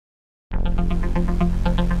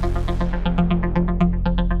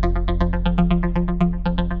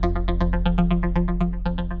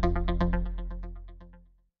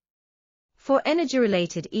For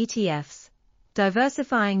energy-related ETFs,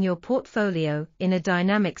 diversifying your portfolio in a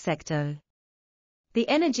dynamic sector. The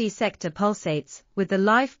energy sector pulsates with the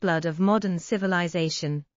lifeblood of modern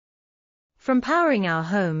civilization. From powering our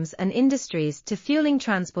homes and industries to fueling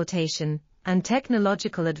transportation and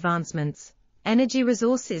technological advancements, energy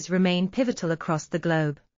resources remain pivotal across the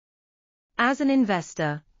globe. As an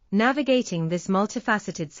investor, navigating this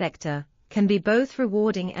multifaceted sector can be both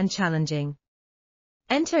rewarding and challenging.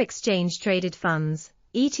 Enter exchange-traded funds,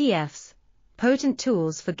 ETFs, potent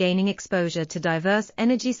tools for gaining exposure to diverse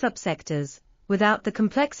energy subsectors, without the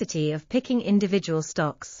complexity of picking individual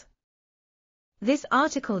stocks. This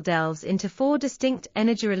article delves into 4 distinct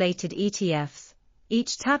energy-related ETFs,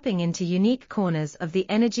 each tapping into unique corners of the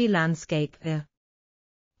energy landscape.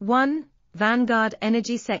 1. Vanguard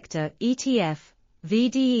Energy Sector ETF,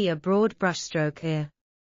 VDE. A broad brushstroke.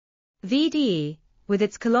 VDE, with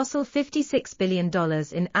its colossal $56 billion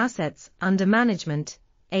in assets under management,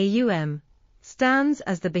 AUM, stands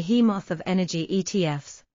as the behemoth of energy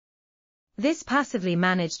ETFs. This passively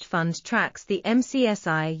managed fund tracks the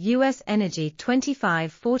MSCI US Energy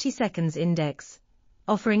 25/40 Seconds Index,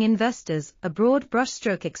 offering investors a broad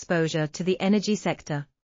brushstroke exposure to the energy sector.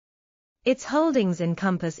 Its holdings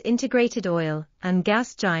encompass integrated oil and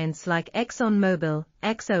gas giants like ExxonMobil,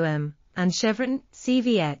 XOM, and Chevron,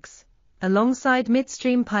 CVX, alongside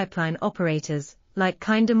midstream pipeline operators like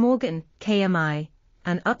Kinder Morgan, KMI,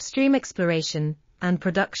 and upstream exploration and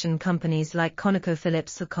production companies like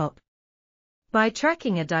ConocoPhillips, Saccoccia. By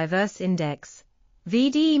tracking a diverse index,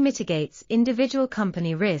 VDE mitigates individual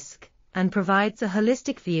company risk and provides a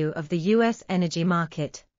holistic view of the U.S. energy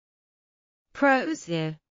market. Pros.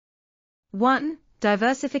 1.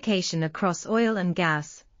 Diversification across oil and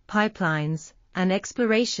gas, pipelines, and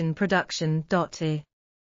exploration production.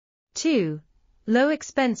 2. Low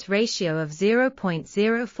expense ratio of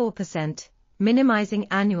 0.04%, minimizing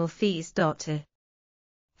annual fees.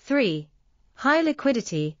 3. High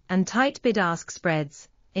liquidity and tight bid-ask spreads,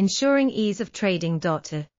 ensuring ease of trading.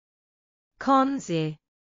 Cons.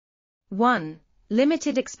 1.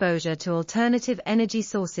 Limited exposure to alternative energy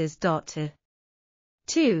sources.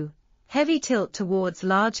 2. Heavy tilt towards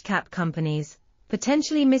large-cap companies,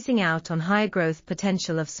 potentially missing out on higher growth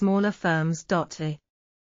potential of smaller firms.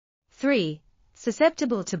 3.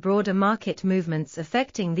 Susceptible to broader market movements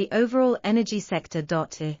affecting the overall energy sector.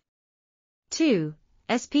 2.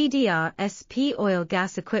 SPDR SP Oil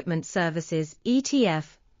Gas Equipment Services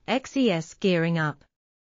ETF, XES gearing up.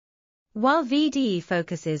 While VDE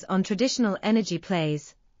focuses on traditional energy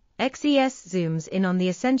plays, XES zooms in on the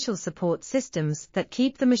essential support systems that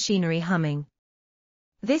keep the machinery humming.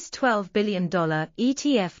 This $12 billion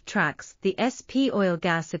ETF tracks the SP Oil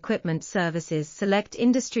Gas Equipment Services Select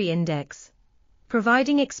Industry Index,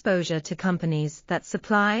 providing exposure to companies that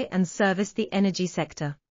supply and service the energy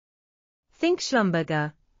sector. Think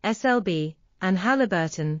Schlumberger, SLB, and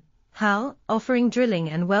Halliburton, HAL, offering drilling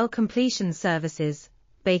and well completion services,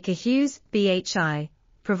 Baker Hughes, BHI,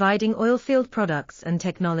 providing oilfield products and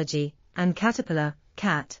technology, and Caterpillar,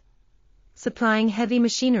 CAT, supplying heavy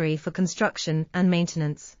machinery for construction and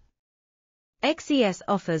maintenance. XES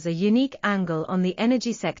offers a unique angle on the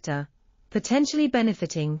energy sector, potentially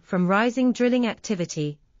benefiting from rising drilling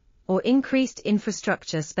activity or increased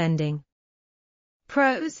infrastructure spending.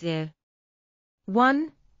 Pros.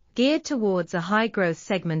 1. Geared towards a high-growth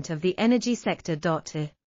segment of the energy sector.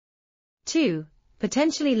 2.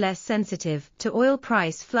 Potentially less sensitive to oil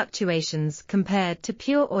price fluctuations compared to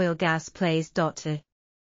pure oil gas plays.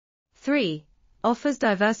 3. Offers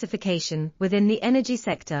diversification within the energy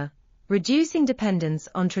sector, reducing dependence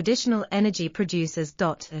on traditional energy producers.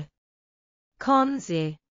 Cons.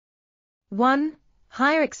 1.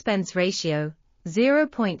 Higher expense ratio,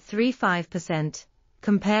 0.35%,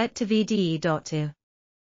 compared to VDE.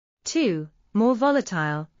 2. More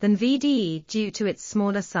volatile than VDE due to its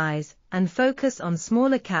smaller size and focus on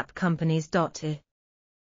smaller cap companies.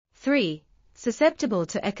 3. Susceptible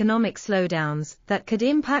to economic slowdowns that could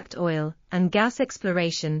impact oil and gas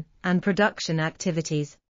exploration and production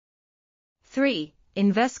activities. 3.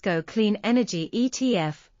 Invesco Clean Energy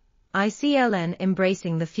ETF, ICLN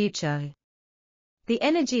embracing the future. The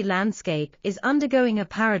energy landscape is undergoing a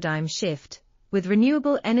paradigm shift, with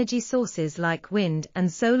renewable energy sources like wind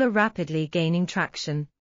and solar rapidly gaining traction.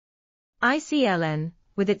 ICLN,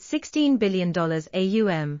 with its $16 billion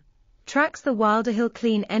AUM, tracks the Wilder Hill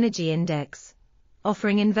Clean Energy Index,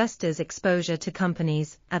 offering investors exposure to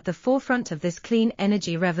companies at the forefront of this clean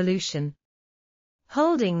energy revolution.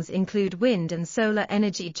 Holdings include wind and solar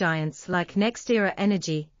energy giants like NextEra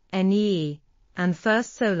Energy, NEE, and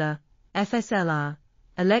First Solar, FSLR,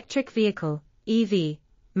 electric vehicle, EV,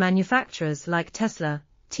 manufacturers like Tesla,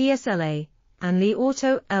 TSLA, and Li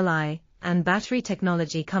Auto, LI, and battery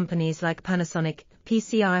technology companies like Panasonic,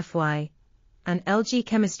 PCRFY, and LG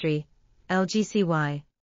Chemistry, LGCY.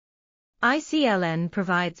 ICLN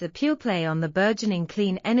provides a pure play on the burgeoning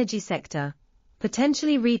clean energy sector,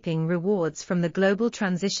 potentially reaping rewards from the global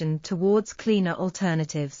transition towards cleaner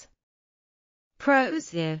alternatives.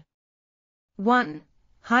 Pros: 1.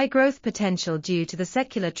 High growth potential due to the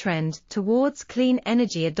secular trend towards clean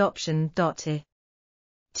energy adoption.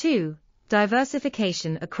 2.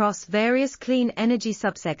 Diversification across various clean energy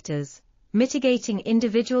subsectors, mitigating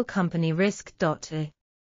individual company risk.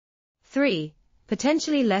 3.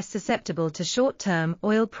 Potentially less susceptible to short-term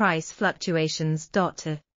oil price fluctuations.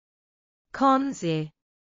 Cons: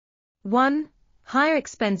 1. Higher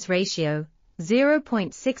expense ratio,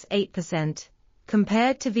 0.68%,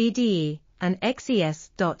 compared to VDE and XES.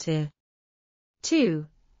 2.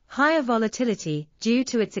 Higher volatility due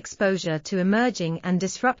to its exposure to emerging and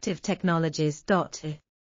disruptive technologies.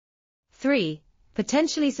 3.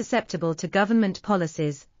 Potentially susceptible to government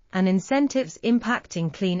policies and incentives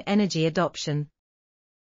impacting clean energy adoption.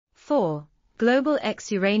 4. Global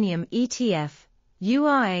ex-uranium ETF,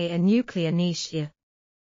 URA, a nuclear niche.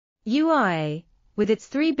 URA, with its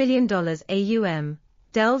 $3 billion AUM,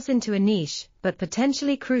 delves into a niche but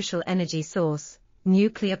potentially crucial energy source,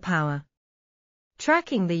 nuclear power.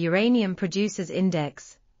 Tracking the Uranium Producers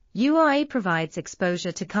Index, URA provides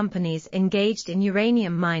exposure to companies engaged in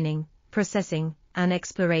uranium mining, processing, and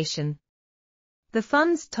exploration. The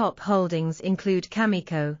fund's top holdings include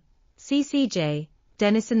Cameco, CCJ,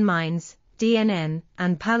 Denison Mines, DNN,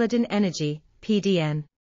 and Paladin Energy, PDN.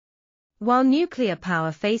 While nuclear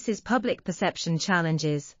power faces public perception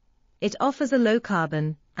challenges, it offers a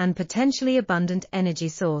low-carbon and potentially abundant energy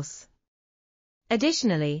source.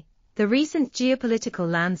 Additionally, the recent geopolitical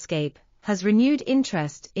landscape has renewed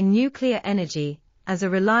interest in nuclear energy as a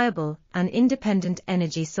reliable and independent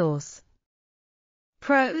energy source.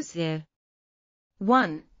 Pros: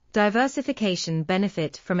 1. Diversification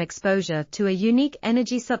benefit from exposure to a unique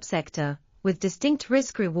energy subsector with distinct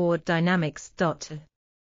risk-reward dynamics.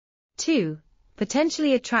 2.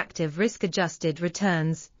 Potentially attractive risk-adjusted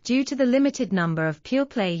returns due to the limited number of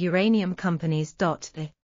pure-play uranium companies.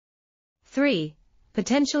 3.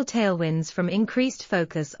 Potential tailwinds from increased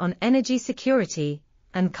focus on energy security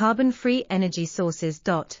and carbon-free energy sources.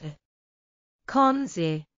 Cons: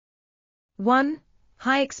 1.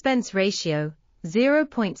 High expense ratio,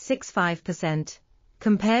 0.65%,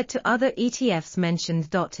 compared to other ETFs mentioned.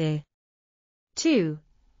 2.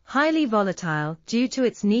 Highly volatile due to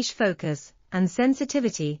its niche focus and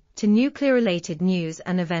sensitivity to nuclear-related news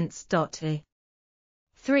and events.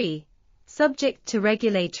 3. Subject to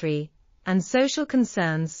regulatory and social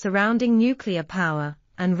concerns surrounding nuclear power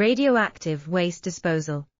and radioactive waste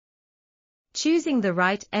disposal. Choosing the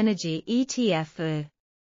right energy ETF.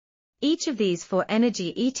 Each of these 4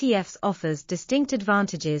 energy ETFs offers distinct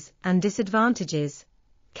advantages and disadvantages,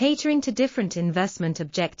 catering to different investment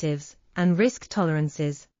objectives and risk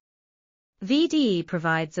tolerances. VDE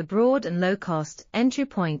provides a broad and low-cost entry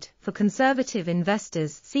point for conservative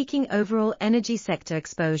investors seeking overall energy sector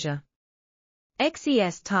exposure.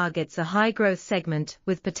 XES targets a high-growth segment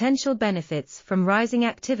with potential benefits from rising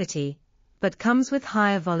activity, but comes with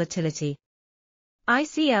higher volatility.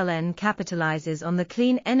 ICLN capitalizes on the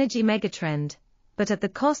clean energy megatrend, but at the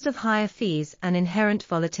cost of higher fees and inherent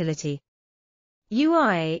volatility.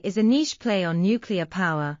 URA is a niche play on nuclear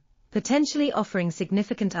power, potentially offering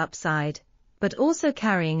significant upside, but also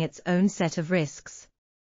carrying its own set of risks.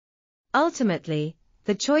 Ultimately,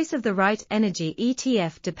 the choice of the right energy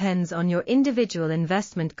ETF depends on your individual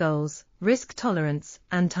investment goals, risk tolerance,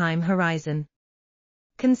 and time horizon.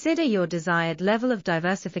 Consider your desired level of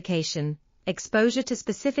diversification, exposure to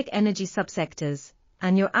specific energy subsectors,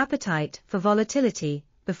 and your appetite for volatility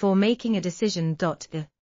before making a decision.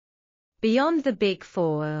 Beyond the Big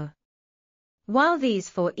Four. While these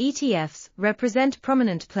 4 ETFs represent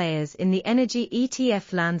prominent players in the energy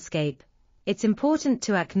ETF landscape, it's important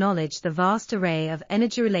to acknowledge the vast array of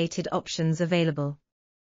energy-related options available.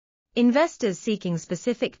 Investors seeking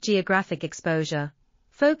specific geographic exposure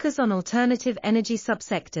focus on alternative energy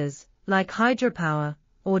subsectors like hydropower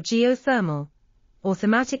or geothermal, or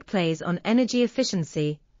thematic plays on energy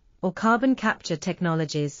efficiency or carbon capture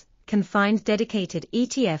technologies can find dedicated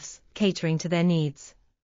ETFs catering to their needs.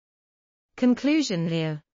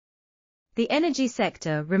 Conclusion: the energy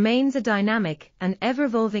sector remains a dynamic and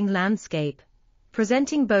ever-evolving landscape,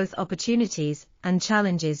 presenting both opportunities and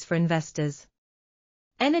challenges for investors.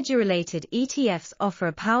 Energy-related ETFs offer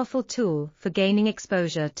a powerful tool for gaining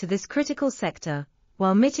exposure to this critical sector,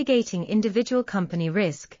 while mitigating individual company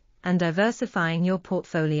risk and diversifying your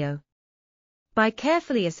portfolio. By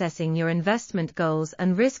carefully assessing your investment goals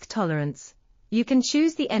and risk tolerance, you can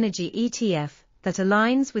choose the energy ETF that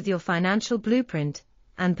aligns with your financial blueprint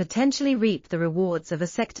and potentially reap the rewards of a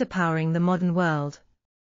sector powering the modern world.